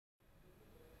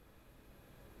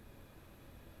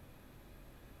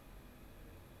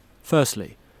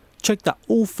Firstly, check that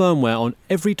all firmware on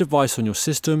every device on your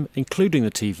system, including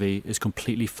the TV, is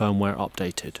completely firmware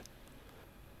updated.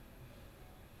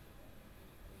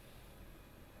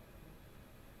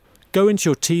 Go into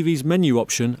your TV's menu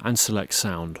option and select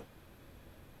Sound.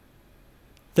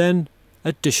 Then,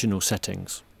 Additional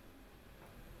Settings.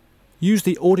 Use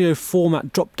the Audio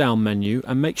Format drop-down menu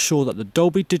and make sure that the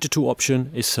Dolby Digital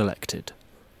option is selected.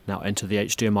 Now enter the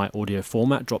HDMI Audio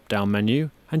Format drop-down menu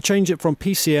and change it from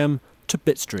PCM to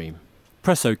Bitstream.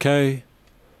 Press OK.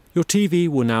 Your TV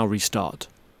will now restart.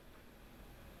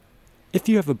 If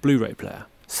you have a Blu-ray player,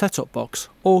 set-top box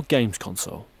or games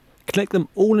console, connect them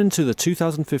all into the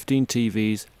 2015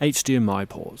 TV's HDMI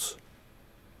ports.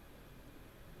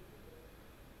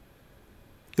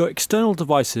 Your external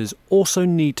devices also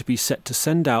need to be set to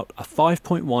send out a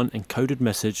 5.1 encoded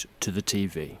message to the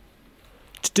TV.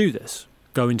 To do this,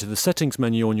 go into the settings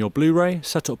menu on your Blu-ray,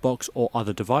 set-top box or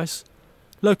other device,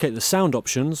 locate the sound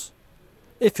options.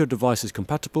 If your device is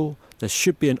compatible, there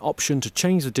should be an option to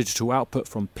change the digital output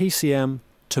from PCM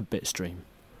to Bitstream.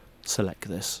 Select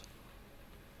this.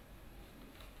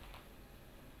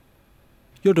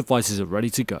 Your devices are ready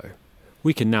to go.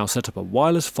 We can now set up a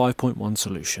wireless 5.1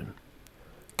 solution.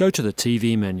 Go to the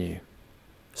TV menu,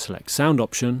 select Sound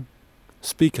option,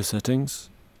 Speaker settings,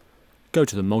 go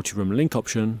to the multi-room link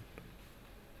option,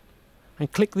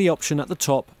 and click the option at the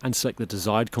top and select the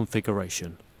desired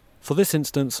configuration. For this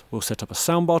instance, we'll set up a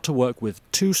soundbar to work with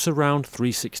 2 surround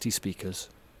 360 speakers.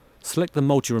 Select the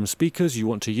multi-room speakers you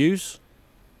want to use,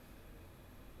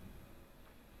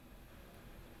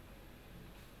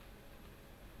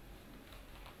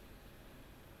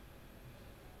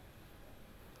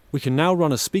 we can now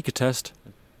run a speaker test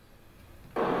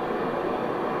and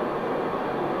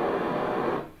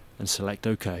select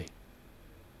OK.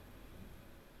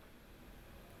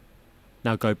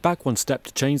 Now go back one step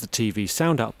to change the TV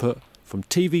sound output from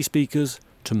TV speakers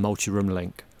to multi-room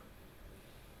link.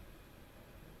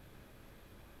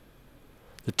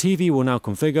 The TV will now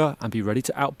configure and be ready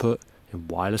to output in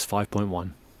wireless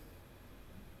 5.1.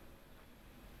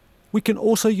 We can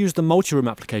also use the multi-room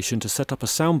application to set up a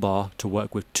soundbar to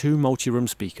work with 2 multi-room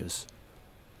speakers.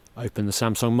 Open the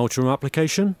Samsung multi-room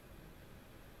application,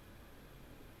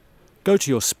 go to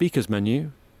your speakers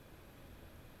menu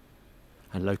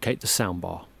and locate the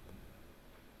soundbar.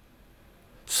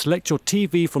 Select your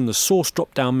TV from the source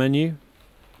drop-down menu.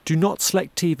 Do not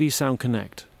select TV Sound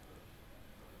Connect.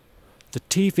 The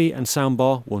TV and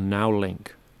soundbar will now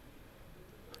link.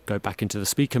 Go back into the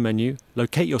speaker menu,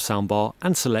 locate your soundbar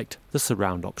and select the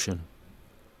surround option.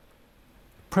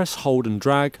 Press, hold and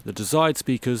drag the desired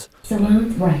speakers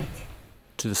surround right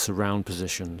to the surround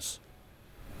positions.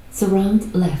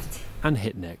 Surround left. And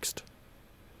hit next.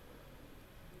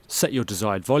 Set your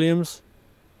desired volumes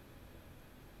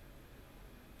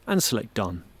and select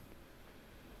done.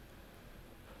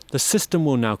 The system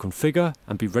will now configure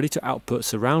and be ready to output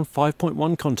surround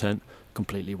 5.1 content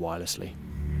completely wirelessly.